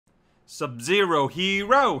Subzero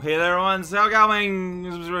Hero! Hey there everyone, it's going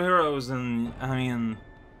Subzero Heroes, and I mean,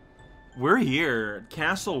 we're here at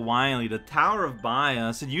Castle Wily, the Tower of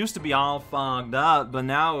Bias. It used to be all fogged up, but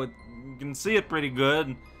now you can see it pretty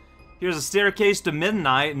good. Here's a staircase to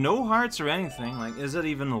midnight, no hearts or anything. Like, is it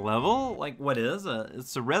even a level? Like, what is it?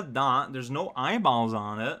 It's a red dot, there's no eyeballs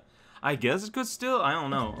on it. I guess it could still, I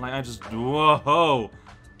don't know. Like, I just, whoa.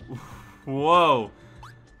 Whoa.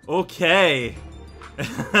 Okay.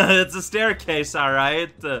 It's a staircase, alright.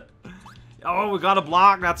 Oh, we got a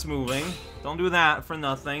block that's moving. Don't do that for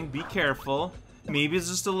nothing. Be careful. Maybe it's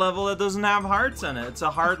just a level that doesn't have hearts in it. It's a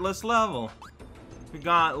heartless level. We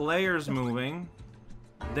got layers moving.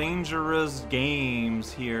 Dangerous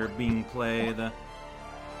games here being played.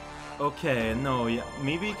 Okay, no, yeah.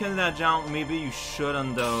 Maybe you can that jump, maybe you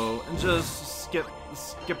shouldn't though. And just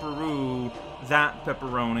skip-a-roo that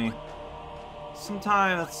pepperoni.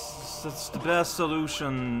 Sometimes that's the best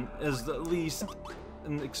solution, is the least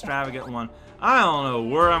an extravagant one. I don't know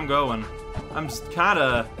where I'm going. I'm just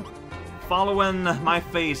kinda following my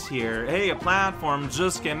face here. Hey, a platform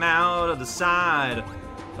just came out of the side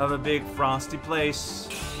of a big frosty place.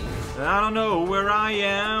 I don't know where I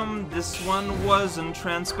am. This one wasn't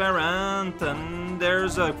transparent, and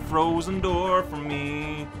there's a frozen door for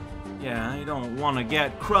me. Yeah, you don't want to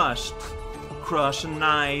get crushed. Crush and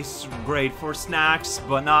nice, great for snacks,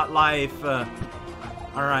 but not life.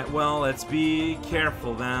 Alright, well, let's be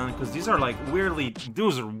careful then, because these are like weirdly,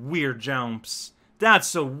 those are weird jumps.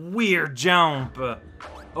 That's a weird jump.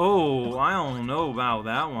 Oh, I don't know about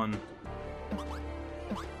that one.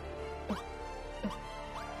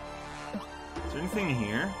 Is there anything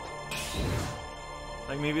here?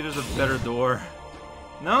 Like maybe there's a better door.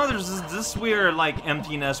 No, there's this weird like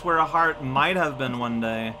emptiness where a heart might have been one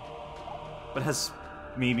day. But has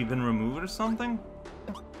maybe been removed or something?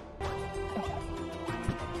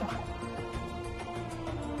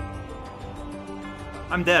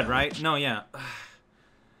 I'm dead, right? No, yeah.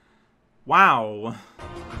 Wow.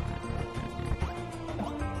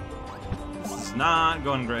 This is not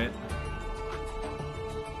going great.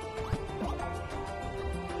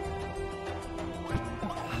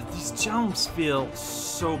 These jumps feel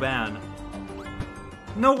so bad.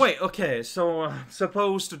 No, wait, okay, so,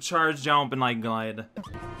 supposed to charge, jump, and, like, glide.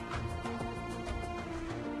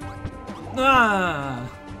 Ah!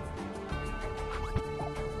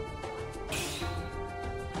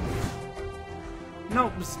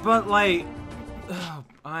 No, but, like,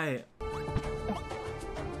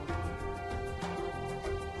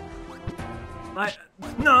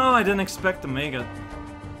 no, I didn't expect to make it.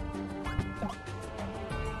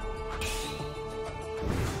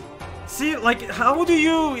 See, like, how do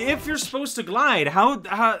you, if you're supposed to glide, how,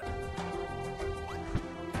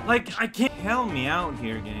 like, I can't, help me out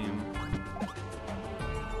here, game.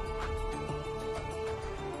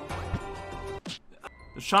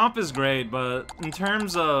 The shop is great, but in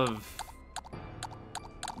terms of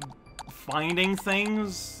finding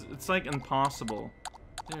things, it's, like, impossible.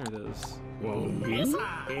 There it is. Whoa.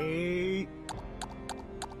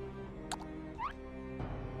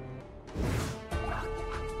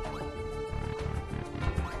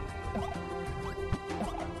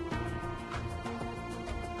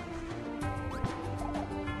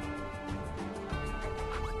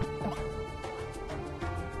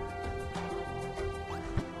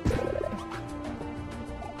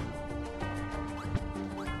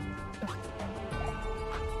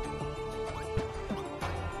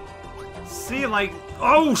 See, like,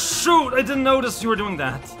 oh shoot, I didn't notice you were doing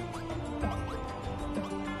that.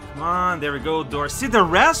 Come on, there we go, door. See, the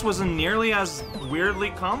rest wasn't nearly as weirdly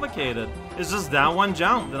complicated. It's just that one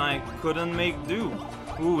jump that I couldn't make do.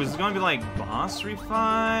 Ooh, is it gonna be like boss refi?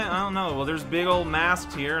 I don't know. Well, there's big old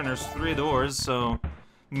masks here, and there's 3 doors, so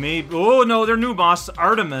maybe. Oh no, they're new boss,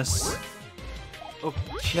 Artemis.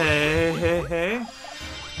 Okay,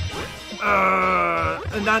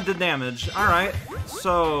 and that did damage. All right,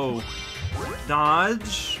 so.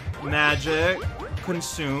 Dodge, magic,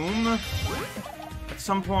 consume. At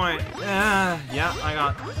some point, yeah, I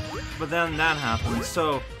got. But then that happened.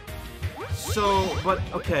 So, but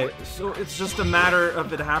okay. So it's just a matter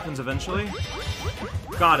of it happens eventually.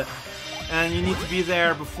 Got it. And you need to be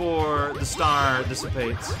there before the star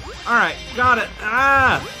dissipates. All right, got it.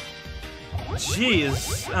 Ah,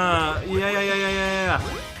 jeez. Yeah.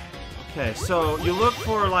 Okay, so you look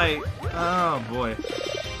for like. Oh boy.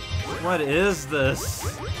 What is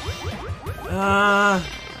this?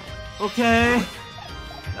 Okay.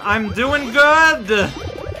 I'm doing good!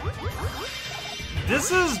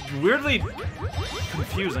 This is weirdly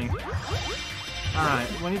confusing. Alright,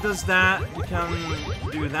 when he does that, you can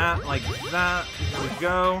do that like that. Here we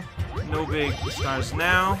go. No big stars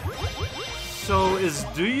now. So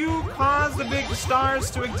do you cause the big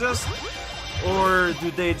stars to exist? Or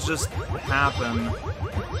do they just happen?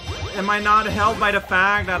 Am I not held by the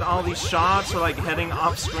fact that all these shots are like heading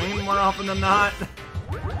off screen more often than not?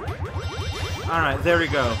 Alright, there we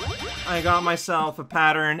go. I got myself a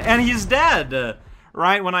pattern, and he's dead!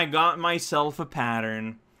 Right when I got myself a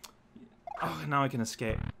pattern. Oh, now I can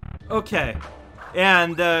escape. Okay.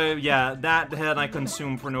 And, yeah, that head I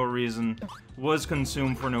consumed for no reason. Was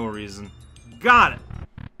consumed for no reason. Got it!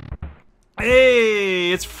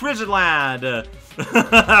 Hey, it's Frigid Lad!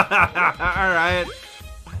 Alright.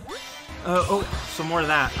 Oh, some more of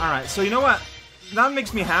that. Alright, so you know what? That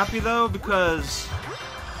makes me happy, though, because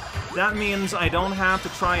that means I don't have to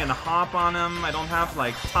try and hop on him. I don't have to,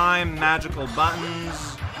 like, time magical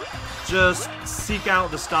buttons. Just seek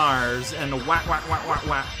out the stars and whack, whack, whack, whack,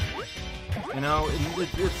 whack. You know,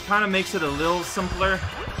 it kind of makes it a little simpler.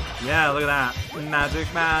 Yeah, look at that.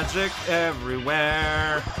 Magic, magic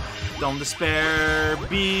everywhere. Don't despair,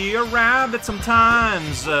 be a rabbit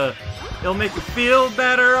sometimes. It'll make you feel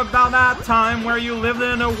better about that time where you lived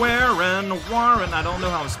in a Warren. I don't know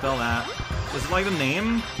how to spell that. Is it like the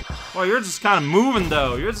name? Well, you're just kind of moving,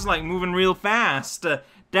 though. You're just, like, moving real fast.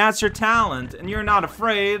 That's your talent, and you're not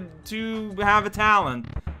afraid to have a talent.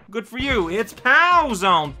 Good for you. It's POW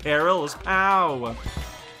Zone. Perilous POW.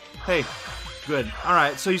 Hey, good.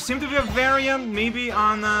 Alright, so you seem to be a variant, maybe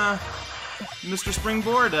on, Mr.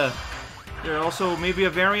 Springboard. There are also maybe a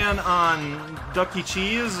variant on Ducky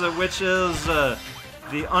Cheese, which is, the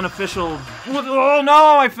unofficial... Oh,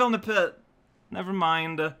 no! I fell in the pit. Never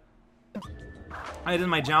mind. I did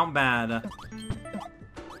my jump bad.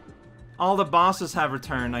 All the bosses have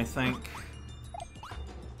returned, I think.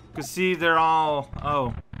 Cause see, they're all...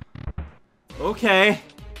 Oh. Okay.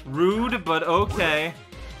 Rude, but okay.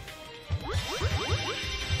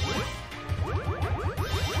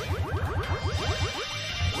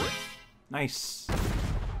 Nice.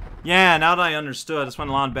 Yeah, now that I understood, this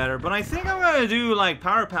went a lot better. But I think I'm gonna do, like,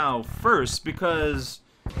 Power Pow first, because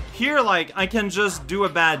here, like, I can just do a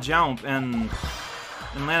bad jump and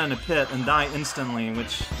land in a pit and die instantly,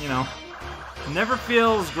 which, you know, never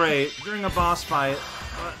feels great during a boss fight.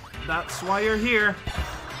 But that's why you're here.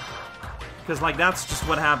 Because, like, that's just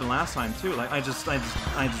what happened last time, too. Like, I just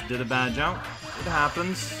did a bad jump. It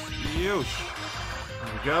happens. Yeesh.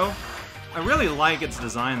 There we go. I really like its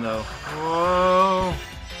design, though. Whoa.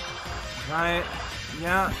 Right.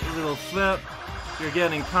 Yeah, a little flip. You're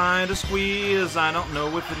getting kinda squeezed. I don't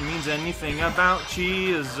know if it means anything about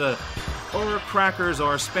cheese, or crackers,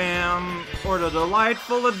 or spam, or the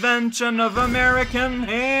delightful invention of American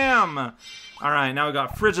ham. Alright, now we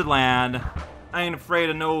got Frigid Lad. I ain't afraid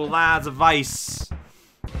of no lad's of ice.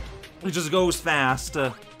 He just goes fast.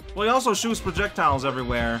 Well, he also shoots projectiles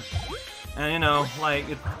everywhere. And, you know, like,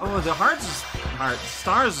 oh, the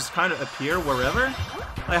stars just kind of appear wherever.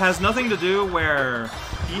 Like, it has nothing to do where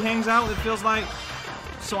he hangs out, it feels like.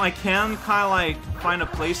 So I can kind of, like, find a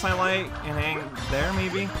place I like and hang there,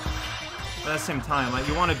 maybe. But at the same time, like,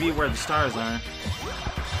 you want to be where the stars are.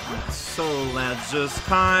 So let's just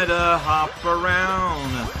kind of hop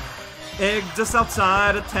around. Egg just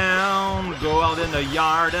outside of town. Go out in the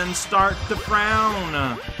yard and start to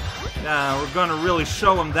frown. Yeah, we're gonna really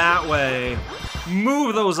show them that way.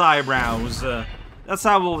 Move those eyebrows. That's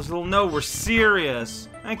how we'll know we're serious.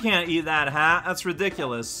 I can't eat that hat. That's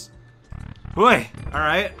ridiculous. Boy,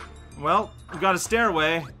 alright. Well, we got a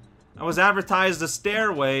stairway. I was advertised a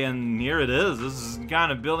stairway, and here it is. This is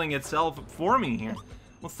kind of building itself for me here.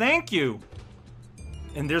 Well, thank you.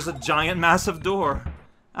 And there's a giant, massive door.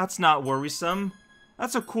 That's not worrisome.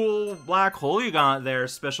 That's a cool black hole you got there,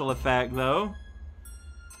 special effect, though.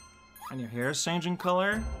 And your hair's changing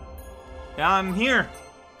color? Yeah, I'm here.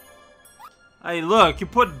 Hey, look, you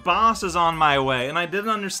put bosses on my way, and I didn't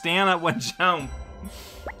understand that one jump.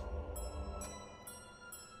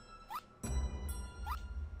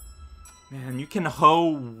 Man, you can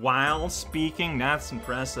hoe while speaking? That's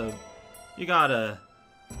impressive. You got a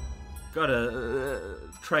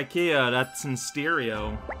trachea that's in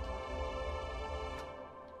stereo.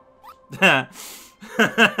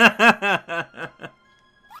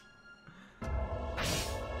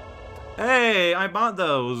 Hey, I bought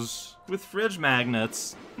those with fridge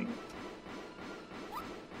magnets.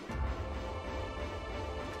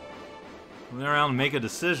 Went around and make a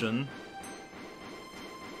decision.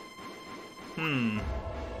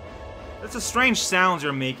 That's a strange sound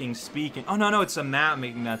you're making speaking. Oh, no, it's a map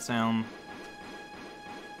making that sound.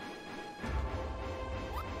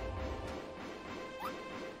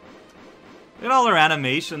 Look at all her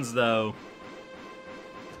animations, though.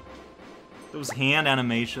 Those hand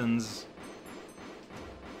animations.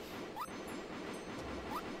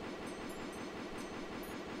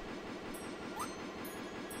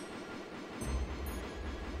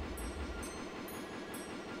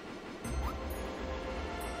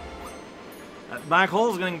 That black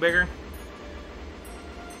hole's getting bigger.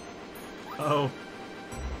 Oh.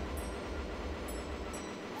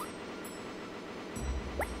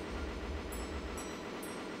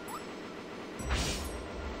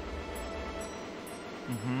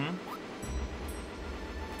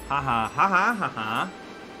 Haha, haha, haha.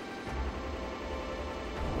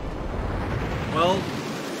 Well,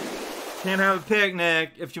 can't have a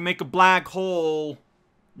picnic if you make a black hole,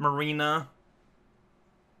 Marina.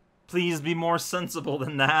 Please be more sensible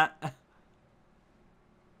than that.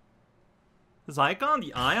 His icon,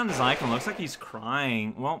 the eye on his icon looks like he's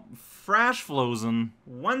crying. Well, Frash Flosen,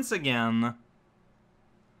 once again.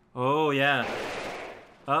 Oh, yeah.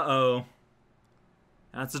 Uh-oh.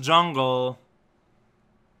 That's a jungle.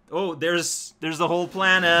 Oh, there's the whole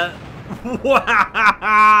planet.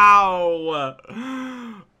 Wow.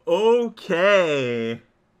 Okay.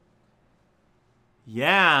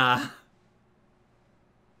 Yeah.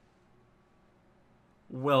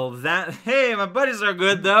 Well, that... Hey, my buddies are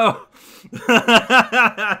good, though.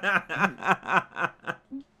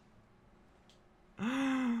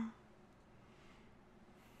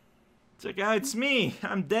 Check out, it's me.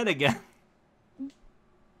 I'm dead again.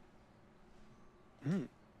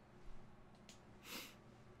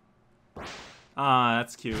 Ah,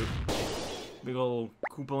 that's cute. Big ol'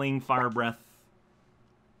 Koopaling fire breath.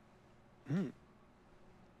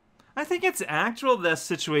 I think it's actual death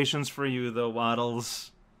situations for you, though,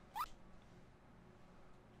 Waddles.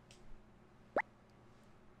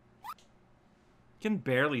 You can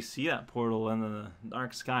barely see that portal in the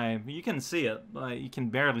dark sky. You can see it, but you can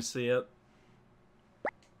barely see it.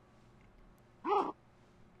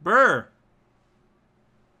 Brr!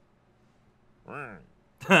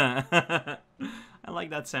 I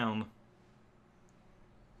like that sound.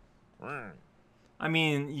 I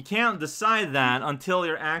mean, you can't decide that until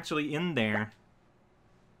you're actually in there.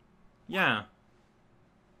 Yeah.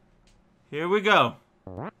 Here we go.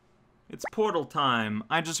 It's portal time.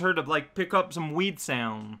 I just heard it, like, pick up some weed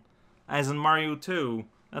sound. As in Mario 2.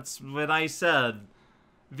 That's what I said.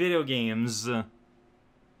 Video games. And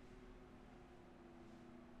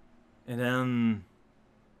then...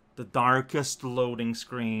 the darkest loading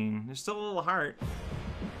screen. There's still a little heart.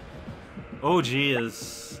 Oh,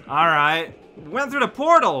 geez. Alright. We went through the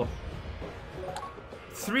portal.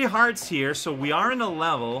 3 hearts here, so we are in a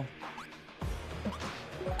level.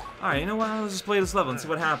 Alright, you know what? Let's just play this level and see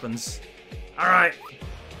what happens. Alright.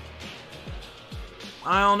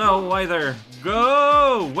 I don't know either.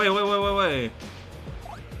 Go! Wait.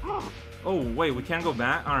 Oh, wait, we can't go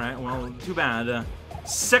back? Alright, well, too bad.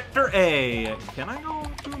 Sector A. Can I go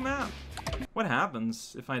to a map? What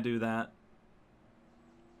happens if I do that?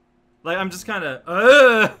 Like, I'm just kind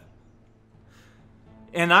of...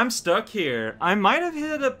 And I'm stuck here. I might have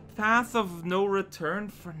hit a path of no return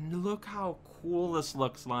for... Look how cool this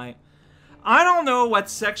looks like. I don't know what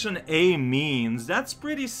Section A means. That's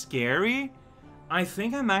pretty scary. I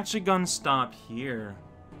think I'm actually gonna stop here.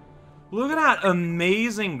 Look at that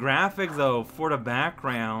amazing graphic, though, for the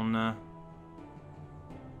background.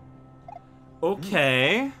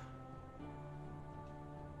 Okay.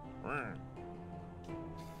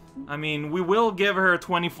 I mean, we will give her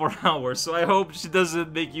 24 hours, so I hope she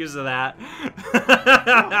doesn't make use of that.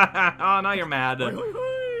 Oh, now you're mad.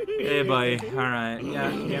 Hey, buddy. Alright,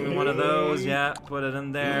 yeah, give me one of those. Yeah, put it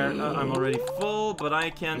in there. I'm already full, but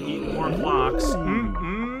I can eat more clocks.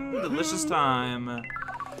 Delicious time.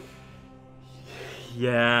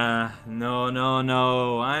 Yeah,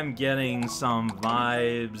 no. I'm getting some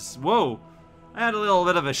vibes. Whoa, I had a little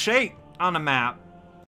bit of a shake on the map.